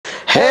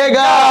Hey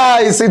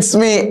guys, it's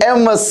me,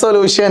 MS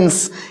Solutions.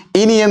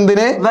 ഇനി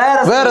എന്തിന്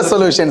വേറെ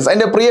സൊല്യൂഷൻസ്.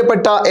 എൻ്റെ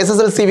പ്രിയപ്പെട്ട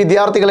SSLC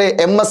വിദ്യാർത്ഥികളെ,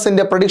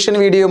 MS-ന്റെ പ്രൊഡിക്ഷൻ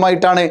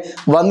വീഡിയോയുമായിട്ടാണ്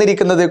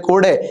വന്നിരിക്കുന്നത്.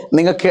 കൂടെ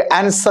നിങ്ങൾക്ക്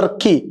ആൻസർ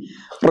കീ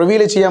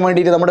റിവീൽ ചെയ്യാൻ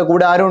വേണ്ടിയിട്ട് നമ്മുടെ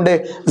കൂടെ ആരുണ്ട്?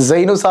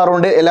 സൈനു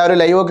സാറുണ്ട്. എല്ലാവരും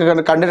ലൈവ് ഒക്കെ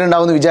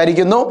കണ്ടിട്ടുണ്ടാവുമെന്ന്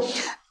വിചാരിക്കുന്നു.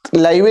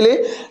 ലൈവില്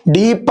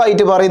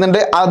ഡീപ്പായിട്ട് പറയുന്നുണ്ട്.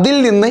 അതിൽ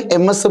നിന്ന്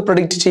MS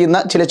പ്രൊഡിക്റ്റ് ചെയ്യുന്ന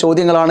ചില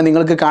ചോദ്യങ്ങളാണ്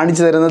നിങ്ങൾക്ക്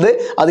കാണിച്ചു തരുന്നത്.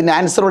 അതിന്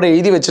ആൻസറോടെ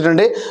എഴുതി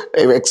വെച്ചിട്ടുണ്ട്.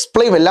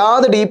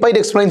 വല്ലാതെ ഡീപ്പായിട്ട്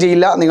എക്സ്പ്ലെയിൻ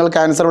ചെയ്യില്ല, നിങ്ങൾക്ക്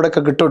ആൻസറോടെ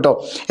ഒക്കെ കിട്ടും കേട്ടോ.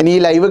 ഇനി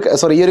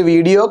ഈ ഒരു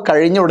വീഡിയോ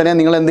കഴിഞ്ഞ ഉടനെ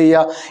നിങ്ങൾ എന്ത്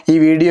ചെയ്യുക, ഈ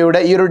വീഡിയോയുടെ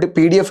ഈ ഒരു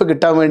PDF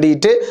കിട്ടാൻ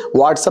വേണ്ടിയിട്ട്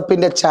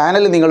വാട്സപ്പിൻ്റെ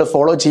ചാനൽ നിങ്ങൾ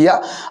ഫോളോ ചെയ്യുക,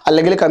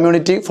 അല്ലെങ്കിൽ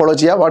കമ്മ്യൂണിറ്റി ഫോളോ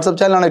ചെയ്യുക. വാട്സപ്പ്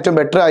ചാനലാണ് ഏറ്റവും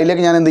ബെറ്റർ.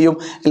 അതിലേക്ക് ഞാൻ എന്ത് ചെയ്യും,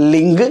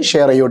 ലിങ്ക്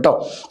ഷെയർ ചെയ്യും കേട്ടോ.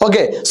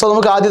 ഓക്കെ, സോ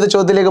നമുക്ക് ആദ്യത്തെ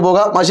ചോദ്യത്തിലേക്ക്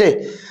പോകാം. മാഷേ,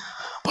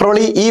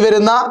 ഈ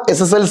വരുന്ന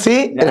SSLC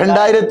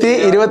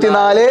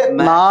 2024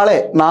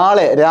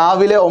 നാളെ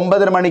രാവിലെ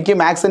 9:30 മണിക്ക്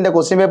മാത്സിന്റെ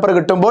ക്വസ്റ്റ്യൻ പേപ്പർ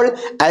കിട്ടുമ്പോൾ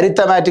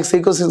അരിത്തമാറ്റിക്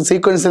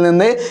സീക്വൻസിൽ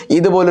നിന്ന്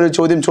ഇതുപോലൊരു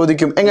ചോദ്യം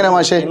ചോദിക്കും. എങ്ങനെ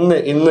മാഷേ?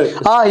 ഇന്ന്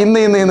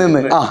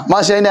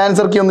മാഷേ, അതിന്റെ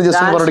ആൻസർ കീ ഒന്ന്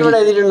ജസ്റ്റ് പറഞ്ഞു.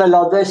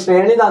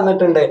 ശ്രേണി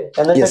തന്നിട്ടുണ്ട്,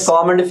 എന്നിട്ട്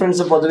കോമൺ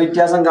ഡിഫറൻസ്,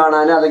 പൊതുവ്യത്യാസം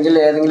കാണാൻ, അല്ലെങ്കിൽ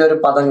ഏതെങ്കിലും ഒരു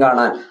പദം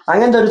കാണാൻ,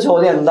 അങ്ങനത്തെ ഒരു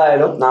ചോദ്യം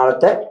എന്തായാലും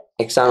നാളത്തെ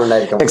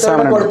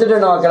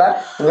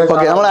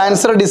നമ്മൾ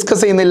ആൻസർ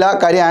ഡിസ്കസ് ചെയ്യുന്നില്ല,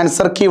 കാര്യം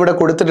ആൻസർ കീ ഇവിടെ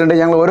കൊടുത്തിട്ടുണ്ട്.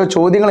 ഞങ്ങൾ ഓരോ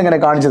ചോദ്യങ്ങൾ ഇങ്ങനെ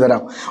കാണിച്ചു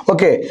തരാം.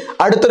 ഓക്കെ,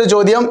 അടുത്തൊരു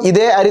ചോദ്യം.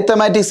 ഇതേ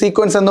അരിത്തമാറ്റിക്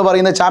സീക്വൻസ് എന്ന്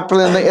പറയുന്ന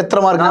ചാപ്റ്ററിൽ നിന്ന് എത്ര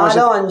മാർക്കിന്?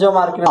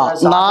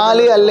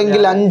 4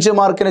 അല്ലെങ്കിൽ 5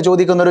 മാർക്കിന്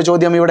ചോദിക്കുന്ന ഒരു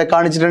ചോദ്യം ഇവിടെ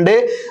കാണിച്ചിട്ടുണ്ട്.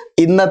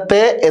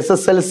 ഇന്നത്തെ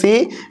SSLC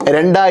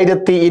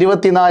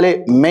 2024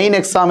 മെയിൻ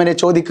എക്സാമിന്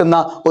ചോദിക്കുന്ന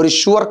ഒരു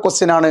ഷുവർ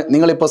ക്വസ്റ്റ്യൻ ആണ്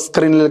നിങ്ങളിപ്പോ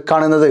സ്ക്രീനിൽ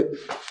കാണുന്നത്.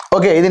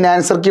 ഓക്കെ, ഇതിന്റെ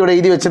ആൻസർ കീ ഇവിടെ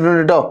എഴുതി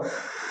വെച്ചിട്ടുണ്ട് കേട്ടോ.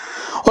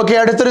 ഓക്കെ,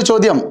 അടുത്തൊരു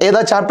ചോദ്യം.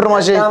 ഏതാ ചാപ്റ്റർ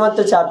മാഷേ?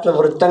 ചാപ്റ്റർ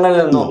വൃത്തങ്ങളിൽ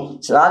നിന്നും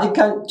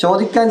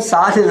ചോദിക്കാൻ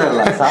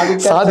സാധ്യതയുള്ള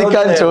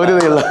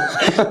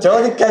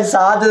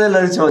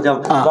ഒരു ചോദ്യം.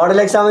 മോഡൽ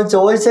എക്സാമിൽ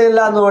ചോദിച്ചില്ല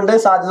എന്നുകൊണ്ട്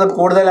സാധ്യത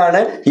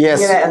കൂടുതലാണ്.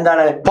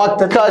 എന്താണ്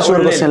പക്കാ ഷുവർ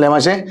ക്വസ്റ്റ്യൻ അല്ലേ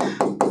മാഷേ?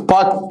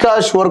 പക്കാ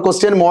ഷുവർ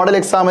ക്വസ്റ്റ്യൻ മോഡൽ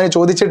എക്സാമിന്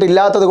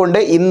ചോദിച്ചിട്ടില്ലാത്തത് കൊണ്ട്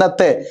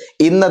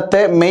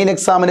ഇന്നത്തെ മെയിൻ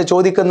എക്സാമിന്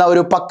ചോദിക്കുന്ന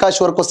ഒരു പക്കാ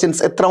ഷുവർ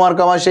ക്വസ്റ്റ്യൻസ് എത്ര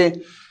മാർക്കാ മാഷേ?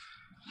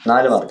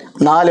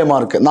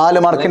 4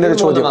 മാർക്കിന്റെ ഒരു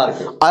ചോദ്യം,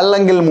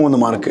 അല്ലെങ്കിൽ 3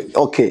 മാർക്ക്.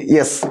 Okay,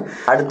 yes.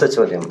 അടുത്ത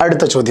ചോദ്യം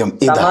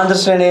സമാന്തര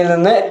ശ്രേണിയിൽ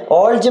നിന്ന്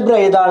ഓൾജിബ്ര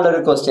എഴുതാനുള്ള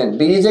ഒരു ക്വസ്റ്റ്യൻ,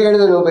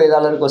 ബീജഗണിത രൂപം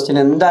എഴുതാനുള്ള ഒരു ക്വസ്റ്റ്യൻ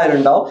എന്തായാലും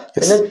ഉണ്ടാവും.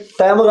 പിന്നെ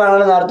ടേം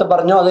കാണാൻ നേരത്തെ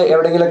പറഞ്ഞു, അത്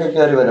എവിടെയെങ്കിലൊക്കെ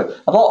കയറി വരും.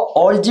 അപ്പോൾ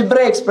ഓൾജിബ്ര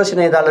എക്സ്പ്രഷൻ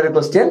എഴുതാനുള്ള ഒരു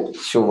ക്വസ്റ്റ്യൻ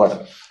ഷുവർ.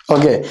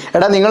 ഓക്കെ,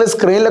 എടാ നിങ്ങൾ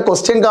സ്ക്രീനിലെ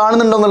ക്വസ്റ്റ്യൻ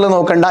കാണുന്നുണ്ടോ എന്നുള്ളത്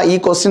നോക്കണ്ട. ഈ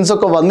ക്വസ്റ്റ്യൻസ്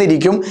ഒക്കെ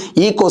വന്നിരിക്കും.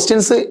 ഈ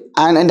ക്വസ്റ്റ്യൻസ്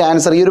ആൻഡ്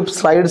ആൻസർ, ഈ ഒരു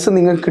സ്ലൈഡ്സ്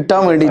നിങ്ങൾക്ക്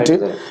കിട്ടാൻ വേണ്ടിയിട്ട്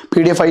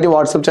PDF ആയിട്ട്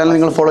വാട്സപ്പ് ചാനൽ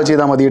നിങ്ങൾ ഫോളോ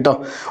ചെയ്താൽ മതി കേട്ടോ.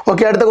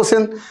 ഓക്കെ, അടുത്ത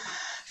ക്വസ്റ്റ്യൻ.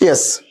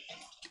 യെസ്,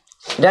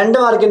 2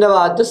 മാർക്കിന്റെ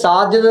ഭാഗത്ത്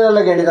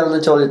സാധ്യതകളുടെ ഗണിതം എന്ന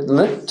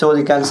ചോദ്യത്തിന്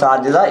ചോദിക്കാൻ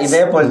സാധ്യത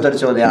ഇതേപോലത്തെ ഒരു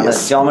ചോദ്യമാണ്.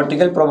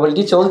 ജോമെട്രിക്കൽ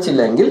പ്രോബബിലിറ്റി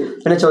ചോദിച്ചില്ലെങ്കിൽ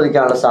പിന്നെ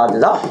ചോദിക്കാനുള്ള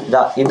സാധ്യത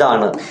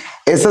ഇതാണ്.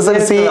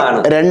 SSLC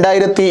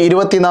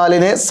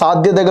 2024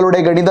 സാധ്യതകളുടെ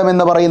ഗണിതം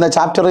എന്ന് പറയുന്ന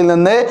ചാപ്റ്ററിൽ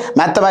നിന്ന്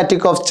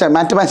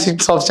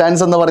മാത്തമാറ്റിക്സ് ഓഫ്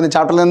ചാൻസ് എന്ന് പറയുന്ന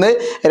ചാപ്റ്ററിൽ നിന്ന്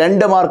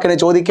 2 മാർക്കിന്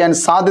ചോദിക്കാൻ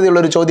സാധ്യതയുള്ള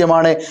ഒരു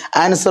ചോദ്യമാണ്.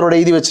 ആൻസറോടെ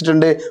എഴുതി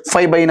വെച്ചിട്ടുണ്ട്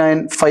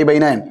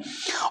 5/9.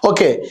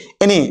 ഓക്കെ,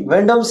 ഇനി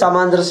വീണ്ടും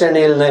സമാന്തര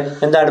ശ്രേണിയിൽ നിന്ന്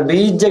എന്താണ്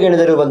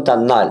ബീജഗണിത രൂപം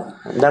തന്നാൽ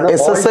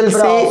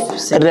SSLC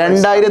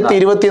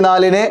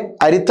 2024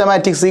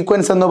 അരിത്തമാറ്റിക്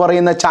സീക്വൻസ് എന്ന്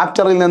പറയുന്ന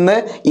ചാപ്റ്ററിൽ നിന്ന്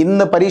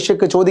ഇന്ന്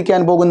പരീക്ഷയ്ക്ക് ചോദിക്കാൻ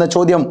പോകുന്ന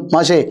ചോദ്യം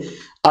മാഷേ,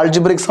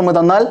 ആൾജിബ്രിക് സം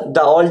തന്നാൽ,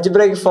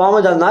 ആൾജിബ്രിക് ഫോം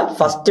തന്നാൽ,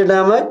 ഫസ്റ്റ്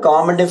ടേം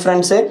കോമൺ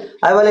ഡിഫറൻസ്,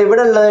 അതുപോലെ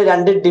ഇവിടെ ഉള്ളത്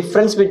 2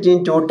 ഡിഫറൻസ് ബിറ്റ്വീൻ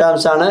 2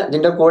 ടേംസ് ആണ്.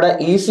 ഇതിന്റെ കൂടെ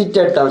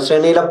ഈസിറ്റഡ് ടേം,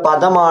 ശ്രേണിയിലെ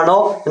പദമാണോ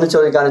എന്ന്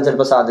ചോദിക്കാനും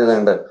ചിലപ്പോൾ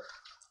സാധ്യതയുണ്ട്.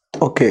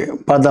 ഓക്കെ,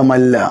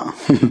 പദമല്ല.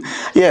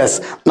 യെസ്,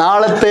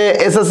 നാളത്തെ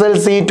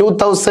SSLC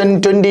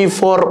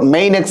 2024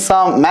 മെയിൻ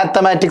എക്സാം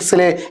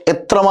മാത്തമാറ്റിക്സിലെ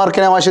എത്ര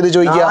മാർക്കിനാ മാഷ്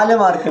ചോദിക്കുക?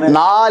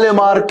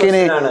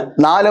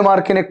 4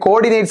 മാർക്കിന്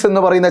കോർഡിനേറ്റ്സ്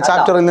എന്ന് പറയുന്ന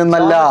ചാപ്റ്ററിൽ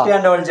നിന്നല്ല.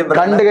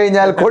 കണ്ടു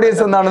കഴിഞ്ഞാൽ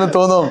കോർഡിനേറ്റ്സ് എന്താണെന്ന്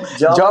തോന്നും.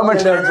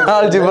 ജോമെട്രി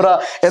ആൾജിബ്ര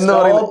എന്ന്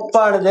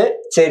പറയുന്നത്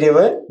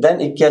ചെരിവ്, then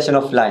equation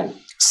of line,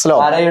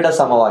 വരയുടെ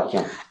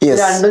സമവാക്യം,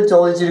 രണ്ടും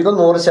ചോദിച്ചിരിക്കും.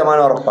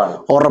 100%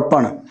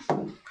 ഉറപ്പാണ്.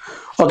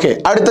 ഓക്കെ,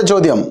 അടുത്ത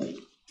ചോദ്യം.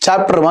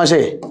 ചാപ്റ്റർ മാഷേ,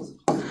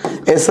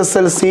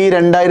 SSLC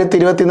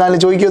 2024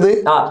 ചോദിക്കുന്നത്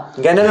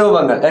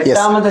ഘനരൂപങ്ങൾ.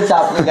 8ാമത്തെ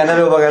ചാപ്റ്റർ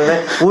ഘനരൂപങ്ങളുടെ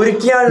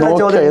ഉരുക്കിയാനുള്ള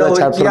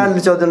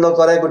ചോദ്യം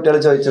കുറെ കുട്ടികൾ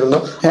ചോദിച്ചിരുന്നു.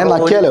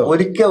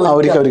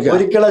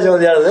 ഒരിക്കലുള്ള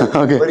ചോദ്യമാണത്.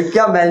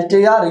 ഒരിക്കുക, മെൽറ്റ്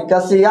ചെയ്യുക,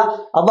 റിക്കാസ്റ്റ് ചെയ്യുക.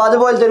 അപ്പൊ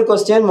അതുപോലത്തെ ഒരു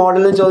ക്വസ്റ്റ്യൻ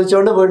മോഡലിൽ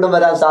ചോദിച്ചുകൊണ്ട് വീണ്ടും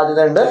വരാൻ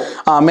സാധ്യതയുണ്ട്.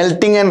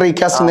 മെൽറ്റിംഗ് ആൻഡ്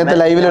റീകാസ്റ്റിംഗ് നേരത്തെ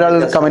ലൈവിൽ ഒരാൾ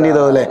കമന്റ്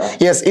ചെയ്തതല്ലേ?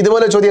 യെസ്,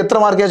 ഇതുപോലെ ചോദ്യം എത്ര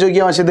മാർക്കാ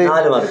ചോദിക്കുക മാഷത്?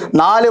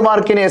 4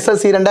 മാർക്കിന്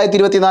SSLC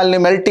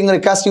 2024 മെൽറ്റിംഗ്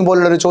റീകാസ്റ്റിംഗ്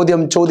പോലുള്ള ഒരു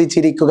ചോദ്യം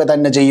ചോദിച്ചിരിക്കുക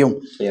തന്നെ ചെയ്യും.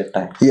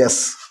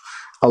 യെസ്,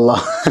 അല്ലാ.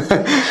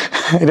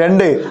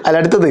 2 അല്ല,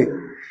 അടുത്തത്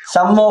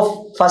some of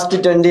first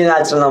 20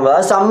 natural number.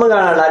 അത് സമ്മ്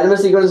കാണാനുള്ള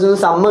അരിത്മെറ്റിക് സീക്വൻസിൽ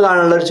സമ്മ്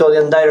കാണാനുള്ള ഒരു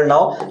ചോദ്യം എന്തായാലും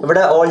ഉണ്ടാവും.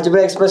 ഇവിടെ ഓൾജിബ്ര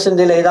എക്സ്പ്രഷൻ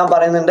എഴുതാൻ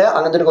പറയുന്നുണ്ട്.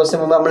 അങ്ങനത്തെ ഒരു ക്വസ്റ്റ്യൻ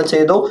മുമ്പ് നമ്മൾ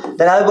ചെയ്തു.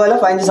 അതുപോലെ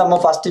find some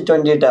of first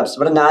 20 terms.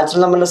 ഇവിടെ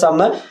നാച്ചുറൽ നമ്പറിന്റെ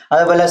സമ്മ്,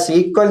 അതുപോലെ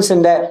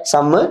സീക്വൻസിന്റെ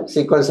സമ്മ്,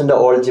 സീക്വൻസിന്റെ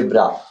ഓൾജിബ്ര.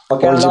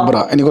 ഓൾജിബ്ര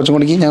ഇനി കുറച്ചും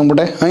കൂടി ഞാൻ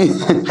ഇവിടെ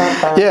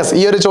യെസ്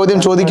ഈ ഒരു ചോദ്യം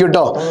ചോദിക്കൂ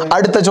കേട്ടോ.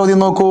 അടുത്ത ചോദ്യം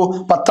നോക്കൂ,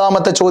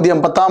 പത്താമത്തെ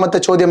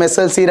ചോദ്യം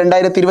SSLC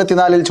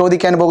 2024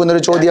 ചോദിക്കാൻ പോകുന്ന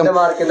ഒരു ചോദ്യം.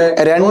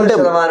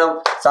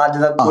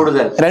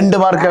 2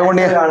 മാർക്ക്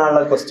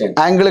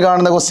ആംഗിൾ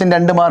കാണുന്ന ക്വസ്റ്റ്യൻ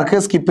 2 മാർക്ക്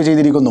സ്കിപ്പ്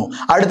ചെയ്തിരിക്കുന്നു.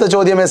 അടുത്ത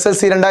ചോദ്യം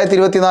SSLC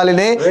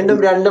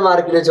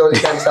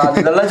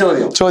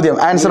 2024 ചോദ്യം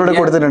ആൻസറോട്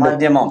കൊടുത്തിട്ടുണ്ട്.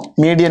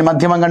 മീഡിയൻ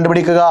മധ്യമം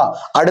കണ്ടുപിടിക്കുക.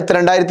 അടുത്ത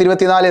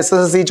 2024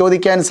 SSLC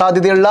ചോദിക്കാൻ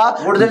സാധ്യതയുള്ള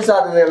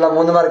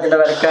 3 മാർക്കിന്റെ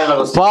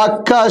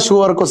പക്ക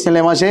ഷുവർ ക്വസ്റ്റ്യൻ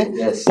അല്ലേ മാഷേ?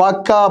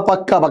 പക്ക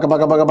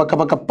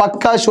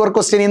ഷുവർ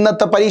ക്വസ്റ്റ്യൻ.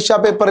 ഇന്നത്തെ പരീക്ഷാ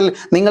പേപ്പറിൽ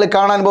നിങ്ങൾ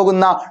കാണാൻ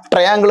പോകുന്ന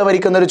ട്രയാങ്കിൾ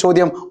വരയ്ക്കുന്ന ഒരു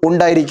ചോദ്യം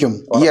ഉണ്ടായിരിക്കും.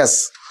 യെസ്,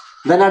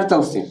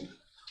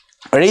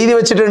 എഴുതി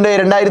വെച്ചിട്ടുണ്ട്.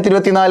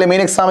 2024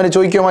 മെയിൻ എക്സാമിന്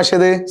ചോദിക്കുമോ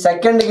മാഷത്?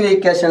 സെക്കൻഡ് ഡിഗ്രി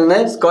ഇക്വേഷനിൽ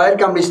സ്ക്വയർ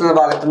കംപ്ലീഷൻ എന്ന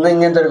ഭാഗത്ത് നിന്ന്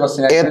ഇങ്ങനത്തെ ഒരു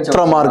ക്വസ്റ്റ്യൻ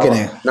എത്ര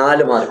മാർക്കിന്?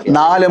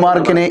 4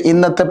 മാർക്കിന്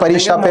ഇന്നത്തെ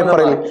പരീക്ഷാ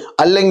പേപ്പറിൽ,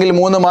 അല്ലെങ്കിൽ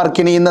 3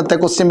 മാർക്കിന് ഇന്നത്തെ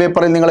ക്വസ്റ്റ്യൻ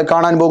പേപ്പറിൽ നിങ്ങൾ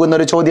കാണാൻ പോകുന്ന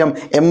ഒരു ചോദ്യം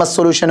MS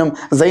സൊല്യൂഷനും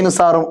സൈനു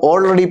സാറും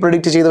ഓൾറെഡി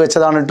പ്രെഡിക്റ്റ് ചെയ്ത്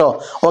വെച്ചതാണ് കേട്ടോ.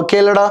 ഓക്കെ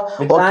അല്ലടാ?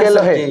 ഓക്കെ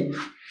അല്ലോ?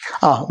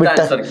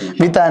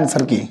 വിത്ത്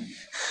ആൻസർ കീ,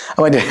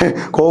 മറ്റേ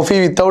കോഫി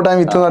വിത്തൗട്ട് ആൻഡ്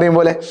വിത്ത് എന്ന് പറയും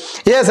പോലെ.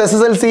 യെസ്,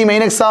 SSLC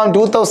മെയിൻ എക്സാം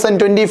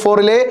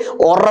 2024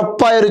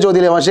 ഉറപ്പായ ഒരു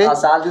ചോദ്യം പക്ഷേ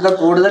സാധ്യത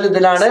കൂടുതൽ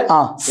ഇതിലാണ്.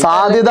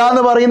 സാധ്യത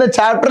എന്ന് പറയുന്ന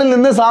ചാപ്റ്ററിൽ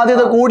നിന്ന്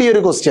സാധ്യത കൂടിയ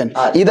ഒരു ക്വസ്റ്റ്യൻ.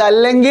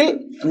 ഇതല്ലെങ്കിൽ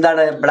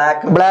എന്താണ്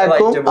ബ്ലാക്കും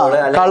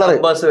കളർ.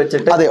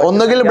 അതെ,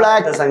 ഒന്നുകിൽ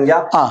ബ്ലാക്ക് സംഖ്യ,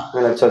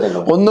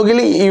 ഒന്നുകിൽ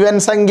ഇവൻ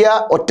സംഖ്യ,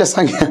 ഒറ്റ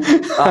സംഖ്യ.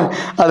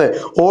 അതെ,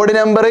 ഓഡ്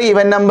നമ്പർ,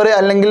 ഇവൻ നമ്പർ,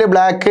 അല്ലെങ്കിൽ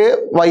ബ്ലാക്ക്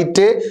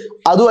വൈറ്റ്,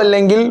 അതും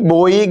അല്ലെങ്കിൽ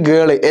ബോയ്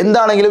ഗേള്,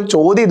 എന്താണെങ്കിലും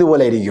ചോദ്യം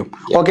ഇതുപോലെ ആയിരിക്കും.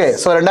 ഓക്കെ,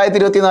 സോ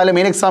 2024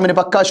 മെയിൻ എക്സാമിന്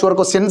പക്കാ ഷുവർ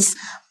ക്വസ്റ്റ്യൻസ്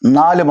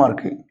 4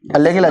 മാർക്ക്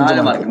അല്ലെങ്കിൽ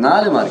 5 മാർക്ക്.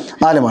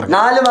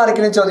 4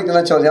 മാർക്കിന്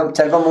ചോദിക്കുന്ന ചോദ്യം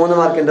ചിലപ്പോൾ 3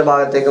 മാർക്കിന്റെ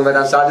ഭാഗത്തേക്ക്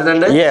വരാൻ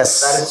സാധ്യതയുണ്ട്.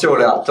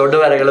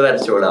 തൊടുവരകൾ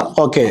വരച്ചോളുക.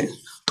 ഓക്കെ,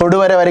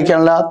 തൊടുവര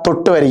വരയ്ക്കാനുള്ള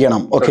തൊട്ട്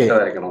വരയ്ക്കണം. ഓക്കെ,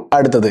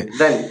 അടുത്തത്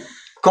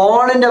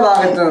കോണിന്റെ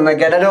ഭാഗത്ത് നിന്ന്,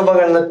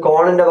 ഘടരൂപങ്ങളിൽ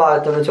കോണിന്റെ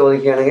ഭാഗത്ത് നിന്ന്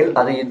ചോദിക്കുകയാണെങ്കിൽ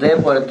അത്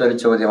ഇതേപോലത്തെ ഒരു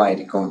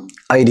ചോദ്യമായിരിക്കും.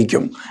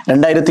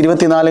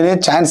 2024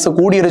 ചാൻസ്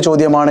കൂടിയൊരു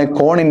ചോദ്യമാണ്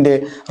കോണിന്റെ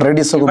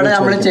റേഡിയസ്. ഇവിടെ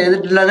നമ്മൾ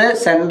ചെയ്തിട്ടുള്ളത്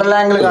സെൻട്രൽ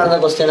ആംഗിൾ കാണുന്ന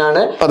ക്വസ്റ്റ്യൻ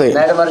ആണ്.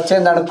 നേരെ മറിച്ച്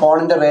എന്താണ്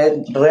കോണിന്റെ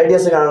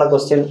റേഡിയസ് കാണുന്ന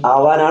ക്വസ്റ്റ്യൻ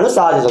ആവാനാണ്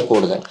സാധ്യത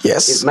കൂടുതൽ.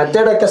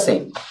 മെത്തേഡ് ഒക്കെ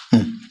സെയിം.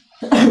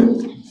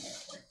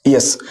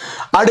 യെസ്,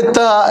 അടുത്ത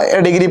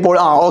ഡിഗ്രി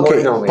ഓക്കെ,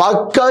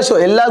 പക്ക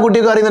എല്ലാ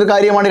കുട്ടികൾക്കും അറിയുന്ന ഒരു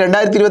കാര്യമാണ്.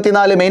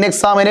 2024 മെയിൻ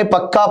എക്സാമിന്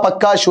പക്ക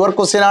ഷുവർ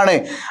ക്വസ്റ്റ്യൻ ആണ്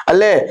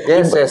അല്ലേ?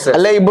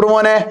 അല്ലേ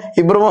ഇബ്രുമോനെ?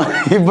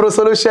 ഇബ്രു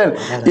സൊല്യൂഷൻ.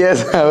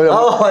 യെസ്,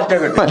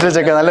 മറ്റേ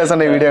ചെക്ക നല്ല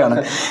രസമുണ്ട് വീഡിയോ ആണ്.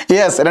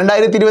 യെസ്,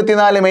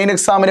 2024 മെയിൻ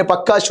എക്സാമിന്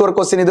പക്ക ഷുവർ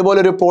ക്വസ്റ്റ്യൻ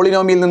ഇതുപോലൊരു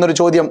പോളിനോമിയിൽ നിന്നൊരു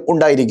ചോദ്യം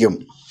ഉണ്ടായിരിക്കും.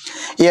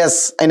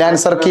 യെസ്, അതിന്റെ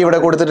ആൻസർ കീ ഇവിടെ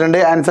കൊടുത്തിട്ടുണ്ട്.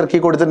 ആൻസർ കീ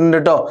കൊടുത്തിട്ടുണ്ട്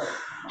കേട്ടോ.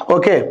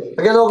 ഓക്കെ,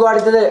 നോക്കൂ.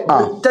 അടുത്തത്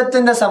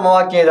വൃത്തത്തിന്റെ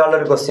സമവാക്യം ഏതാനുള്ള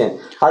ഒരു ക്വസ്റ്റ്യൻ.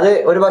 അത്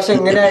ഒരു പക്ഷെ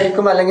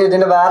ഇങ്ങനെയായിരിക്കും, അല്ലെങ്കിൽ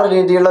ഇതിന്റെ വേറെ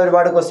രീതിയിലുള്ള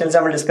ഒരുപാട് ക്വസ്റ്റ്യൻസ്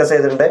നമ്മൾ ഡിസ്കസ്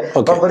ചെയ്തിട്ടുണ്ട്.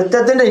 അപ്പൊ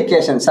വൃത്തത്തിന്റെ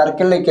ഇക്വേഷൻ,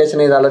 സർക്കിളിന്റെ ഇക്വേഷൻ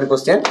എഴുതാനുള്ള ഒരു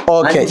question.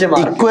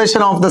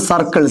 Equation of the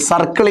circle,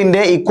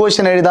 സർക്കിളിന്റെ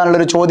ഇക്വേഷൻ എഴുതാനുള്ള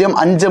ഒരു ചോദ്യം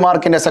 5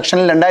 മാർക്കിന്റെ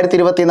സെക്ഷനിൽ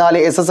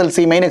 2024 SSLC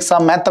മെയിൻ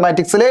എക്സാം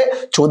മാത്തമാറ്റിക്സിൽ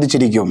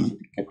ചോദിച്ചിരിക്കും.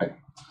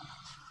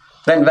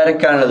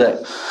 വരയ്ക്കാനുള്ളത്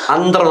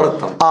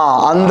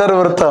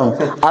അന്തർവൃത്തം.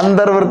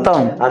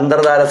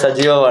 അന്തർധാര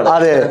സജീവമാണ്.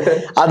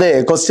 അതെ,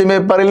 ക്വസ്റ്റ്യൻ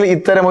പേപ്പറിൽ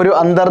ഇത്തരം ഒരു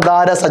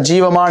അന്തർധാര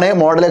സജീവമാണ്.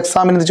 മോഡൽ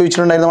എക്സാമിന്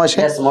ചോദിച്ചിട്ടുണ്ടായിരുന്നു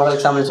പക്ഷേ മോഡൽ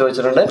എക്സാമിന്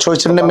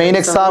ചോദിച്ചിട്ടുണ്ട്. മെയിൻ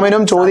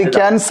എക്സാമിനും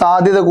ചോദിക്കാൻ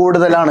സാധ്യത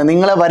കൂടുതലാണ്.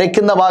 നിങ്ങളെ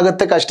വരയ്ക്കുന്ന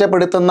ഭാഗത്ത്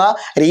കഷ്ടപ്പെടുത്തുന്ന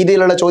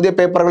രീതിയിലുള്ള ചോദ്യ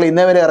പേപ്പറുകൾ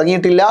ഇന്നേ വരെ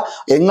ഇറങ്ങിയിട്ടില്ല.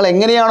 നിങ്ങൾ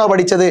എങ്ങനെയാണോ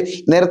പഠിച്ചത്,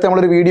 നേരത്തെ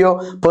നമ്മളൊരു വീഡിയോ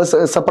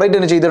സെപ്പറേറ്റ്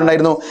തന്നെ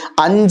ചെയ്തിട്ടുണ്ടായിരുന്നു.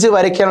 5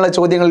 വരയ്ക്കാനുള്ള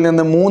ചോദ്യങ്ങളിൽ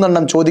നിന്ന് 3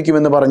 എണ്ണം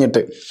ചോദിക്കുമെന്ന്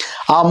പറഞ്ഞിട്ട്,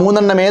 ആ 3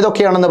 എണ്ണം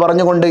ഏതൊക്കെയാണെന്ന്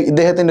പറഞ്ഞുകൊണ്ട്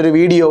ഇദ്ദേഹത്തിന്റെ ഒരു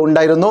വീഡിയോ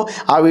ഉണ്ടായിരുന്നു.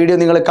 ആ വീഡിയോ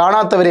നിങ്ങൾ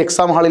കാണാത്തവരെ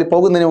എക്സാം ഹാളിൽ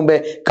പോകുന്നതിന് മുമ്പേ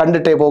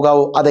കണ്ടിട്ടേ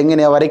പോകാവൂ.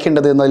 അതെങ്ങനെയാ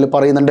വരയ്ക്കേണ്ടത് എന്നതിൽ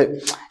പറയുന്നുണ്ട്.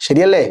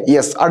 ശരിയല്ലേ?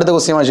 യെസ്, അടുത്ത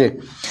ക്വസ്റ്റ്യൻ മാഷേ.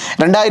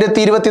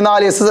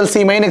 2024 SSLC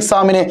മെയിൻ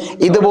എക്സാമിന്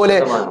ഇതുപോലെ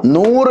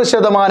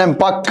 100%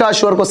 പക്ക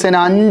ഷുവർ ക്വസ്റ്റ്യൻ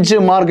 5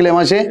 മാർക്കിലെ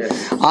മാഷേ,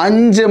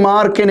 5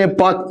 മാർക്കിന്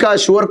പക്ക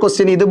ഷുവർ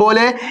ക്വസ്റ്റ്യൻ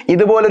ഇതുപോലെ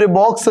ഒരു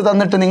ബോക്സ്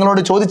തന്നിട്ട്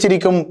നിങ്ങളോട്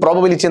ചോദിച്ചിരിക്കും.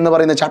 പ്രോബബിലിറ്റി എന്ന്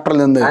പറയുന്ന ചാപ്റ്ററിൽ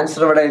നിന്ന്,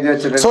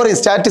 സോറി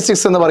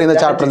സ്റ്റാറ്റിസ്റ്റിക്സ് എന്ന് പറയുന്ന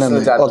ചാപ്റ്ററിൽ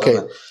നിന്ന്. ഓക്കെ,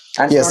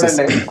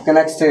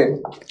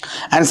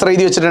 ആൻസർ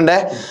എഴുതി വെച്ചിട്ടുണ്ട്.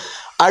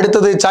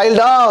 അടുത്തത്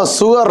ചൈൽഡ്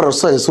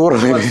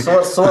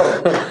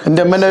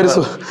എന്റെ അമ്മേനെ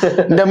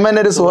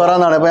ഒരു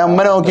സുഹറാന്നാണ്. അപ്പൊ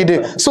അമ്മനെ നോക്കിയിട്ട്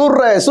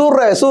സൂറേ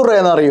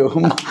എന്നറിയോ?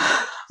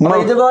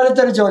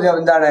 ഇതുപോലത്തെ ഒരു ചോദ്യം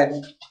എന്താണ്?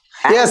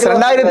 യെസ്,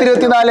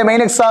 2024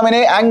 മെയിൻ എക്സാമിന്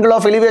ആംഗിൾ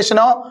ഓഫ്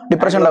എലിവേഷനോ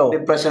ഡിപ്രഷൻ ഉണ്ടാവും.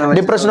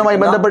 ഡിപ്രഷനുമായി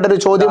ബന്ധപ്പെട്ട ഒരു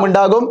ചോദ്യം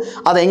ഉണ്ടാകും.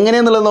 അത്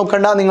എങ്ങനെയെന്നുള്ളത്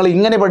നോക്കണ്ട, നിങ്ങൾ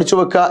ഇങ്ങനെ പഠിച്ചു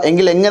വെക്കുക,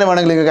 എങ്കിൽ എങ്ങനെ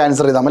വേണമെങ്കിലും നിങ്ങൾക്ക്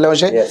ആൻസർ ചെയ്താൽ അല്ലേ?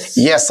 പക്ഷേ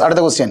യെസ്, അടുത്ത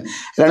ക്വസ്റ്റ്യൻ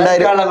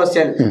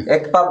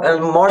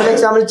 2000 മോഡൽ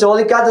എക്സാമിൽ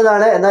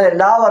ചോദിക്കാത്തതാണ്, എന്നാൽ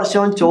എല്ലാ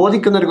വർഷവും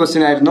ചോദിക്കുന്ന ഒരു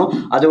ക്വസ്റ്റ്യൻ ആയിരുന്നു.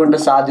 അതുകൊണ്ട്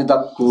സാധ്യത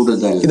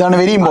കൂടുതൽ. ഇതാണ്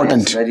very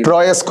important. Draw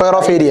A square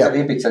of area.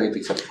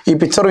 ഈ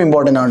പിക്ചറും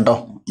ഇമ്പോർട്ടന്റ് ആണ് കേട്ടോ.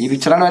 ഈ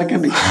പിക്ചറാണ്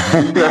വരയ്ക്കേണ്ടത്.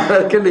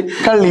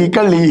 കള്ളി.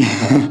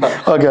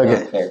 ഓക്കെ,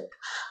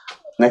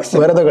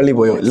 വേറെ കളി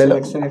പോയോ? ഇല്ലല്ലോ.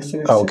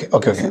 ഓക്കെ,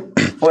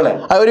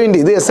 ഒരു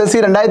മിനിറ്റ്. ഇത് SSLC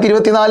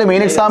 2024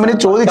 മെയിൻ എക്സാമിന്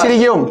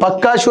ചോദിച്ചിരിക്കും.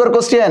 പക്കാ ഷുവർ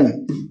ക്വസ്റ്റ്യൻ.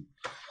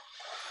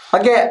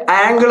 ഓക്കെ,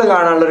 ആംഗിൾ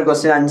കാണാനുള്ള ഒരു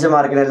ക്വസ്റ്റ്യൻ 5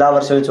 മാർക്കിന് എല്ലാ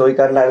വർഷവും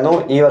ചോദിക്കാറുണ്ടായിരുന്നു.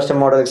 ഈ വർഷം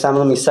മോഡൽ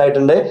എക്സാമിന്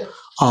മിസ്സായിട്ടുണ്ട്.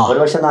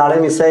 ഒരുപക്ഷെ നാളെ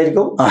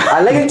മിസ്സായിരിക്കും,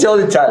 അല്ലെങ്കിൽ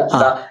ചോദിച്ചാൽ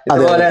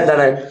ഇതുപോലെ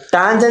എന്താണ്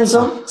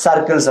ടാൻജൻസും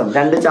സർക്കിൾസും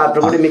 2 ചാപ്റ്റർ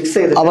കൂടി മിക്സ്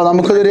ചെയ്ത്. അപ്പൊ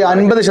നമുക്കൊരു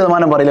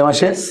 50% പറയില്ല.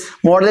 പക്ഷെ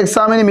മോഡൽ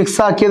എക്സാമിന് മിക്സ്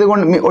ആക്കിയത്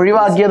കൊണ്ട്,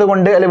 ഒഴിവാക്കിയത്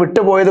കൊണ്ട്, അല്ലെ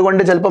വിട്ടുപോയത്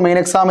കൊണ്ട് ചിലപ്പോൾ മെയിൻ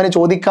എക്സാമിന്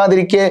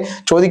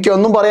ചോദിക്കുക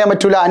ഒന്നും പറയാൻ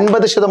പറ്റൂല.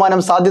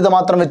 50% സാധ്യത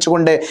മാത്രം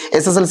വെച്ചുകൊണ്ട്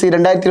SSLC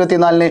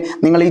 2024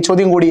 നിങ്ങൾ ഈ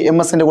ചോദ്യം കൂടി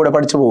MS-ന്റെ കൂടെ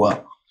പഠിച്ചു പോവുക.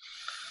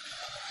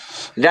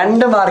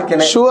 2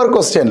 മാർക്കിന് ഷുവർ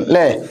ക്വസ്റ്റ്യൻ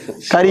അല്ലേ?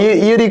 കാര്യം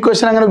ഈ ഒരു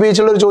ഇക്വേഷൻ അങ്ങനെ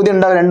ഉപയോഗിച്ചുള്ള ഒരു ചോദ്യം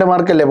ഉണ്ടാവും. 2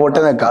 മാർക്കല്ലേ? പോട്ടെ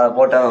നോക്കാം.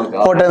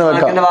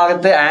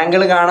 ഭാഗത്ത്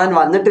ആംഗിൾ കാണാൻ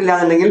വന്നിട്ടില്ല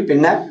എന്നുണ്ടെങ്കിൽ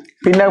പിന്നെ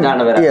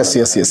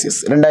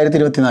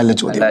 2024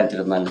 ചോദ്യം.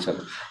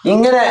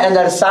 ഇങ്ങനെ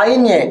എന്താണ്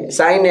സൈൻ എ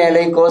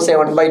അല്ലെങ്കിൽ കോസ് എ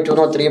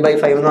 1/2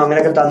 3/5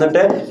 അങ്ങനെയൊക്കെ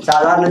തന്നിട്ട്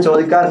സാധാരണ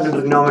ചോദിക്കാറുണ്ട്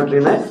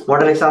ട്രിഗ്നോമെട്രിന്ന്.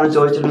 മോഡൽ എക്സാമിൽ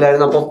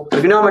ചോദിച്ചിട്ടില്ലായിരുന്നു. അപ്പൊ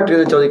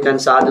ട്രിഗ്നോമെട്രിന്ന് ചോദിക്കാൻ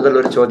സാധ്യതയുള്ള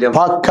ഒരു ചോദ്യം,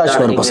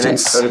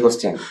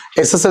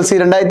 SSLC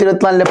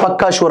 2024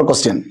 പക്ക ഷുവർ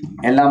ക്വസ്റ്റ്യൻ.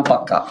 എല്ലാം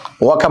പക്ക.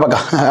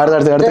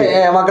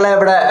 മക്കളെ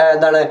ഇവിടെ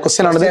എന്താണ്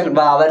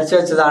വരച്ചു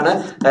വെച്ചതാണ്.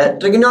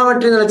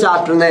 ട്രിഗ്നോമെട്രി എന്നുള്ള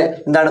ചാപ്റ്ററിന്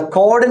എന്താണ്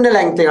കോഡിന്റെ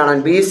ലെങ്ത് കാണാൻ,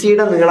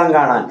 BC-യുടെ നീളം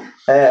കാണാൻ,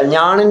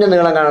 ഞാണിന്റെ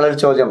നീളം കാണാനുള്ള ഒരു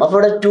ചോദ്യം. അപ്പൊ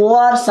ഇവിടെ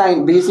 2r sin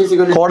BC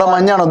കോട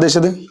മഞ്ഞാണോ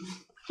ഉദ്ദേശിച്ചത്?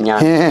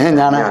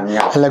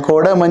 അല്ല,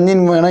 കോട മഞ്ഞിൻ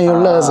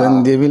വേണയുള്ള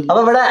സന്ധ്യവിൽ.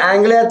 അപ്പൊ ഇവിടെ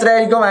ആംഗിൾ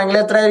എത്രയായിരിക്കും?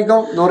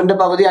 100ന്റെ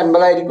പകുതി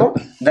 50 ആയിരിക്കും.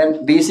 ദെൻ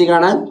BC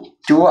കാണാൻ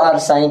 2r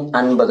sin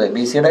 50.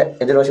 BC-യുടെ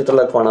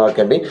എതിർവശത്തുള്ള കോണം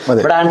വെക്കേണ്ടി.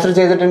 ഇവിടെ ആൻസർ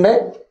ചെയ്തിട്ടുണ്ട്.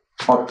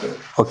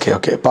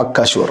 ഓക്കെ പക്ക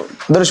ഷുവർ.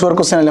 ഇതൊരു ഷുവർ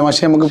ക്വസ്റ്റ്യൻ അല്ലേ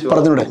മാഷെ? നമുക്ക്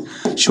പറഞ്ഞൂടെ?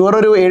 ഷുവർ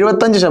ഒരു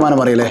 75%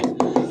 പറയില്ലേ?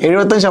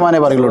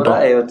 75% പറയുള്ളൂ കേട്ടോ.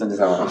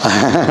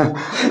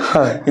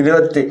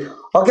 20.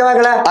 ഓക്കെ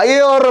മക്കളെ,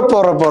 അയ്യോ ഉറപ്പ്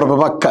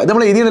പക്ക.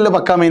 നമ്മൾ എഴുതിയല്ലോ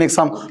പക്ക മെയിൻ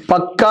എക്സാം.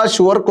 പക്ക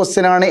ഷുവർ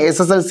ക്വസ്റ്റ്യൻ ആണ്.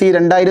 SSLC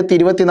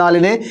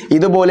 2024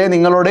 ഇതുപോലെ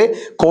നിങ്ങളോട്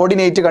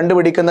കോർഡിനേറ്റ്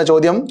കണ്ടുപിടിക്കുന്ന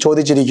ചോദ്യം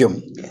ചോദിച്ചിരിക്കും.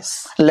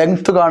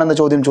 ലെങ്ത് കാണുന്ന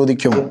ചോദ്യം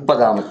ചോദിക്കും.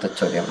 30ാമത്തെ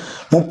ചോദ്യം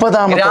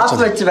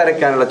വെച്ച്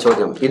വരയ്ക്കാനുള്ള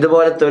ചോദ്യം.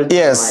 ഇതുപോലത്തെ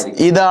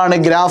ഇതാണ്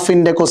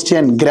ഗ്രാഫിന്റെ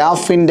ക്വസ്റ്റ്യൻ.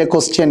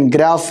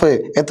 ഗ്രാഫ്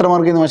എത്ര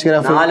മാർക്ക്?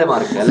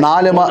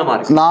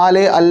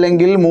 4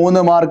 അല്ലെങ്കിൽ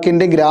 3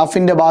 മാർക്കിന്റെ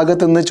ഗ്രാഫിന്റെ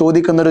ഭാഗത്ത് നിന്ന്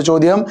ചോദിക്കുന്ന ഒരു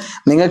ചോദ്യം.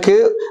 നിങ്ങൾക്ക്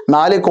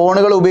 4 കോണുകൾ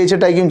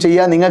ഉപയോഗിച്ചിട്ടായിരിക്കും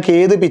ചെയ്യുക. നിങ്ങൾക്ക്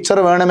ഏത് പിക്ചർ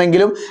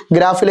വേണമെങ്കിലും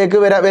ഗ്രാഫിലേക്ക്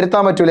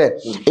വരുത്താൻ പറ്റൂലേ?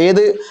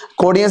 ഏത്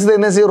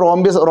കോർഡിനേറ്റ്സ്?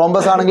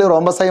 റോംബസ് ആണെങ്കിൽ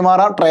റോംബസ് ആയി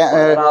മാറാം,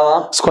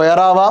 സ്ക്വയർ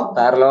ആവാം,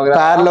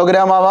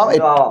 പാരലോഗ്രാം ആവാം.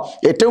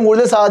 ഏറ്റവും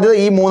കൂടുതൽ സാധ്യത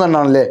ഈ 3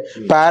 എണ്ണാണല്ലേ: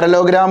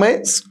 പാരലോഗ്രാം,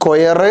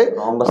 സ്ക്വയർ,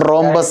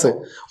 റോംബസ്.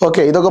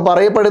 ഓക്കെ, ഇതൊക്കെ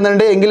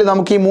പറയപ്പെടുന്നുണ്ട്. എങ്കിൽ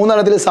നമുക്ക് ഈ 3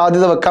 എണ്ണത്തിൽ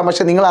സാധ്യത വെക്കാം.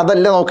 പക്ഷെ നിങ്ങൾ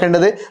അതല്ല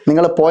നോക്കേണ്ടത്.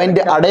 നിങ്ങൾ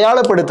പോയിന്റ്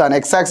അടയാളപ്പെടുത്താൻ,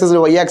 X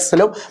ആക്സിസിലും Y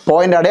ആക്സിസിലും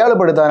പോയിന്റ്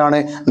അടയാളപ്പെടുത്താനാണ്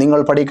നിങ്ങൾ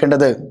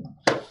പഠിക്കേണ്ടത്.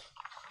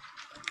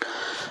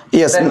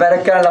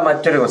 വരയ്ക്കാനുള്ള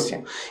മറ്റൊരു ക്വസ്റ്റ്യൻ.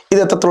 ഇത്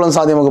എത്രത്തോളം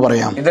സാധ്യം നമുക്ക്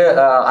പറയാം? ഇത്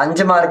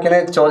 5 മാർക്കിന്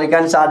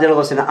ചോദിക്കാൻ സാധ്യതയുള്ള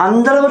ക്വസ്റ്റ്യൻ.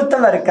 അന്തർവൃത്തം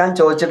വരയ്ക്കാൻ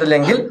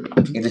ചോദിച്ചിട്ടില്ലെങ്കിൽ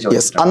ഇത്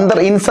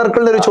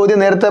ഇൻസർക്കിളിന്റെ ഒരു ചോദ്യം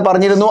നേരത്തെ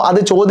പറഞ്ഞിരുന്നു. അത്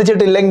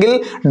ചോദിച്ചിട്ടില്ലെങ്കിൽ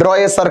draw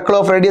A circle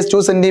of radius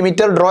 2 cm,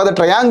 draw the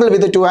triangle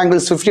with 2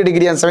 angles 50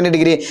 degree and 70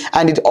 degree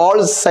and it all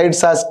sides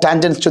has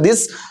tangents to this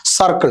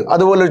circle.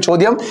 അതുപോലൊരു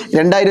ചോദ്യം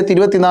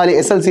 2024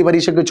 SLC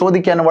പരീക്ഷയ്ക്ക്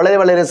ചോദിക്കാൻ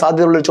വളരെ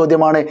സാധ്യതയുള്ള ഒരു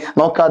ചോദ്യമാണ്.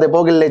 നോക്കാതെ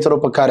പോകില്ലേ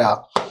ചെറുപ്പക്കാരാ?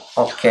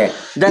 ഓക്കെ,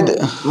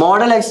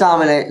 മോഡൽ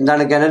എക്സാമിന്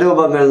എന്താണ്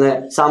ഘനരൂപങ്ങളിൽ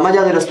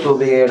സമചതുര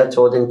സ്തൂപികയുടെ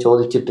ചോദ്യം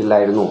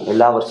ചോദിച്ചിട്ടില്ലായിരുന്നു.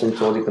 എല്ലാ വർഷവും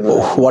ചോദിക്കുന്നത്.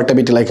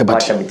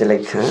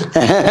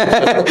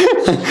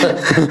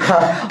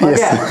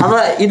 അപ്പൊ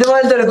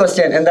ഇതുപോലത്തെ ഒരു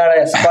ക്വസ്റ്റ്യൻ എന്താണ്,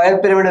 സ്ക്വയർ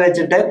പിരമിഡ്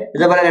വെച്ചിട്ട്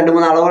ഇതേപോലെ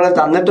 2-3 അളവുകൾ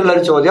തന്നിട്ടുള്ള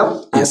ഒരു ചോദ്യം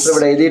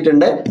ഇവിടെ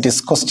എഴുതിയിട്ടുണ്ട്.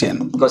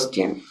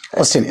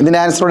 ഇതിന്റെ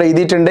ആൻസർ ഇവിടെ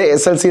എഴുതിയിട്ടുണ്ട്.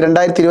 SLC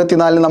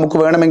 2024 നമുക്ക്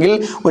വേണമെങ്കിൽ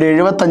ഒരു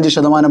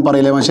 75%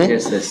 പറയില്ലേ പക്ഷേ?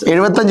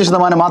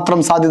 75% മാത്രം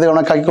സാധ്യത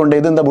കണക്കാക്കിക്കൊണ്ട്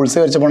ഇതെന്താ ബുൾസേ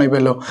വരച്ച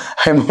പോണല്ലോ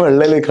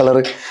വെള്ളല് കളർ.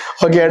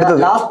 ഓക്കെ,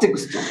 അടുത്തത്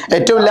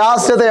ഏറ്റവും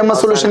ലാസ്റ്റത്തെ MS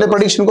സൊല്യൂഷന്റെ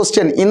പ്രൊഡിക്ഷൻ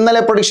ക്വസ്റ്റ്യൻ.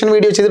 ഇന്നലെ പ്രൊഡിക്ഷൻ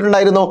വീഡിയോ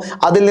ചെയ്തിട്ടുണ്ടായിരുന്നു.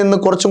 അതിൽ നിന്ന്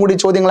കുറച്ചും കൂടി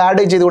ചോദ്യങ്ങൾ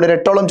ആഡ് ചെയ്തുകൊണ്ട്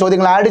 8ഓളം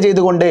ചോദ്യങ്ങൾ ആഡ്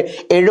ചെയ്തുകൊണ്ട്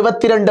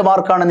 72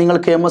 മാർക്കാണ്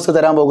നിങ്ങൾക്ക് MS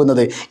തരാൻ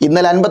പോകുന്നത്.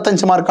 ഇന്നലെ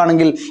 55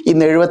 മാർക്കാണെങ്കിൽ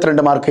ഇന്ന്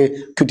 72 mark.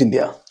 Quit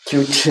India.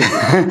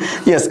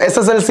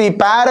 SSLC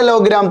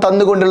parallelogram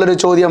തന്നുകൊണ്ടുള്ള ഒരു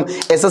ചോദ്യം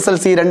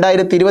SSLC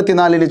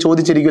 2024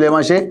 ചോദിച്ചിരിക്കൂലേ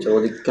മാഷെ?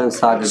 ചോദിക്കാൻ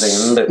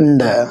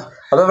സാധ്യതയുണ്ട്.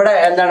 അപ്പൊ ഇവിടെ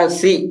എന്താണ്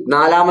C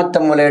 4ാമത്തെ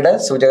മൂലയുടെ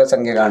സൂചക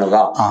സംഖ്യ കാണുക.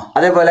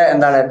 അതേപോലെ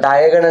എന്താണ്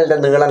ഡയഗണലിന്റെ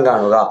നീളം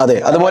കാണുക. അതെ,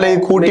 അതുപോലെ ഈ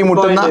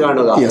കൂട്ടിമുട്ടുന്ന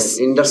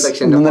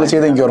ഇന്റർസെക്ഷൻ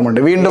ചെയ്ത് എനിക്ക്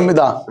ഓർമ്മയുണ്ട്. വീണ്ടും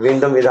ഇതാ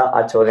ആ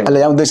ചോദ്യം അല്ല,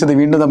 ഞാൻ ഉദ്ദേശിച്ചത്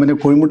വീണ്ടും തമ്മിൽ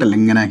കുഴിമുട്ടല്ല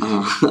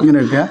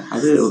ഇങ്ങനെയൊക്കെ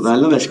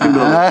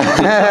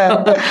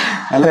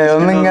അല്ലെ,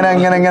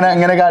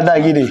 ഒന്നിങ്ങനെ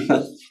കാട്ടാക്കിട്ട്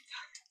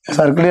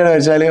സർക്കിളിയാണ്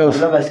വെച്ചാല്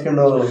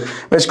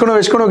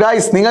വിശക്കണു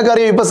ഗായ്സ്.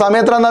 നിങ്ങൾക്കറിയോ ഇപ്പൊ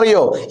സമയം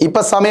എത്രയാണെന്നറിയോ?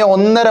 ഇപ്പൊ സമയം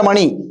 1:30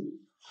 മണി.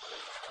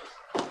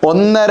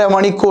 1:30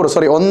 മണിക്കൂർ,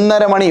 സോറി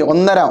 1:30 മണി,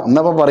 1:30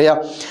 ഒന്നപ്പോ പറയാ.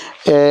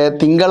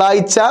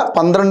 തിങ്കളാഴ്ച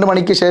 12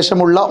 മണിക്ക്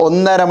ശേഷമുള്ള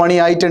 1:30 മണി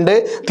ആയിട്ടുണ്ട്.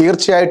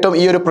 തീർച്ചയായിട്ടും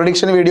ഈ ഒരു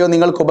പ്രൊഡിക്ഷൻ വീഡിയോ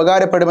നിങ്ങൾക്ക്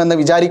ഉപകാരപ്പെടുമെന്ന്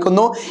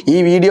വിചാരിക്കുന്നു. ഈ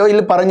വീഡിയോയിൽ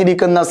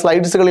പറഞ്ഞിരിക്കുന്ന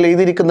സ്ലൈഡ്സുകളിൽ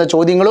എഴുതിയിരിക്കുന്ന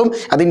ചോദ്യങ്ങളും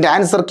അതിൻ്റെ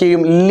ആൻസർ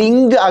കീയും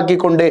ലിങ്ക്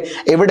ആക്കിക്കൊണ്ട്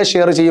എവിടെ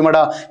ഷെയർ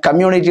ചെയ്യുമടാ?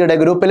 കമ്മ്യൂണിറ്റിയുടെ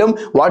ഗ്രൂപ്പിലും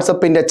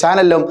വാട്സപ്പിൻ്റെ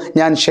ചാനലിലും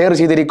ഞാൻ ഷെയർ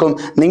ചെയ്തിരിക്കും.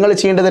 നിങ്ങൾ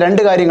ചെയ്യേണ്ടത്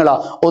 2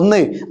 കാര്യങ്ങളാണ്.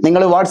 1,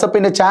 നിങ്ങൾ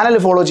വാട്സപ്പിൻ്റെ ചാനൽ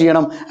ഫോളോ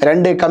ചെയ്യണം.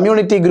 2,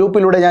 കമ്മ്യൂണിറ്റി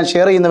ഗ്രൂപ്പിലൂടെ ഞാൻ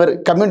ഷെയർ ചെയ്യുന്നവർ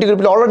കമ്മ്യൂണിറ്റി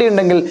ഗ്രൂപ്പിൽ ഓൾറെഡി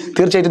ഉണ്ടെങ്കിൽ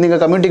തീർച്ചയായിട്ടും നിങ്ങൾ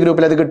കമ്മ്യൂണിറ്റി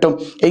ഗ്രൂപ്പിൽ അത് കിട്ടും.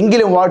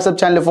 എങ്കിലും വാട്സപ്പ്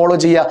ചാനൽ ഫോളോ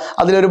ചെയ്യുക.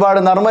 അതിലൊരുപാട്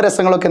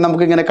നർമ്മരസങ്ങളൊക്കെ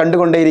നമുക്ക് ഇങ്ങനെ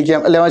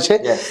കണ്ടുകൊണ്ടേയിരിക്കാം അല്ലേ പക്ഷേ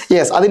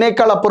യെസ്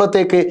അതിനേക്കാൾ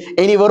അപ്പുറത്തേക്ക്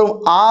ഇനി വെറും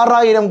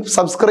 6000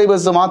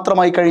 സബ്സ്ക്രൈബേഴ്സ്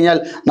മാത്രമായി കഴിഞ്ഞാൽ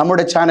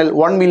നമ്മുടെ ചാനൽ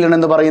 1 മില്യൺ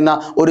എന്ന് പറയുന്ന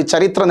ഒരു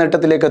ചരിത്ര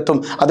നേട്ടത്തിലേക്ക് എത്തും.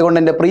 അതുകൊണ്ട്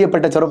എൻ്റെ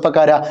പ്രിയപ്പെട്ട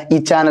ചെറുപ്പക്കാരാ ഈ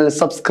ചാനൽ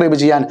സബ്സ്ക്രൈബ്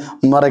ചെയ്യാൻ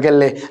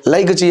മറക്കല്ലേ,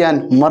 ലൈക്ക് ചെയ്യാൻ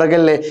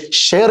മറക്കല്ലേ,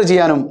 ഷെയർ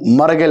ചെയ്യാനും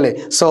മറക്കല്ലേ.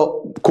 സോ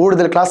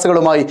കൂടുതൽ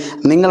ക്ലാസ്സുകളുമായി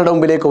നിങ്ങളുടെ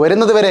മുമ്പിലേക്ക്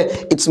വരുന്നത് വരെ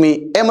ഇറ്റ്സ് മീ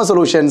എം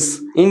സൊല്യൂഷൻസ്.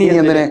 ഇനി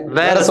എന്തിന്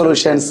വേറെ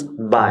സൊല്യൂഷൻസ്.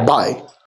 ബൈ.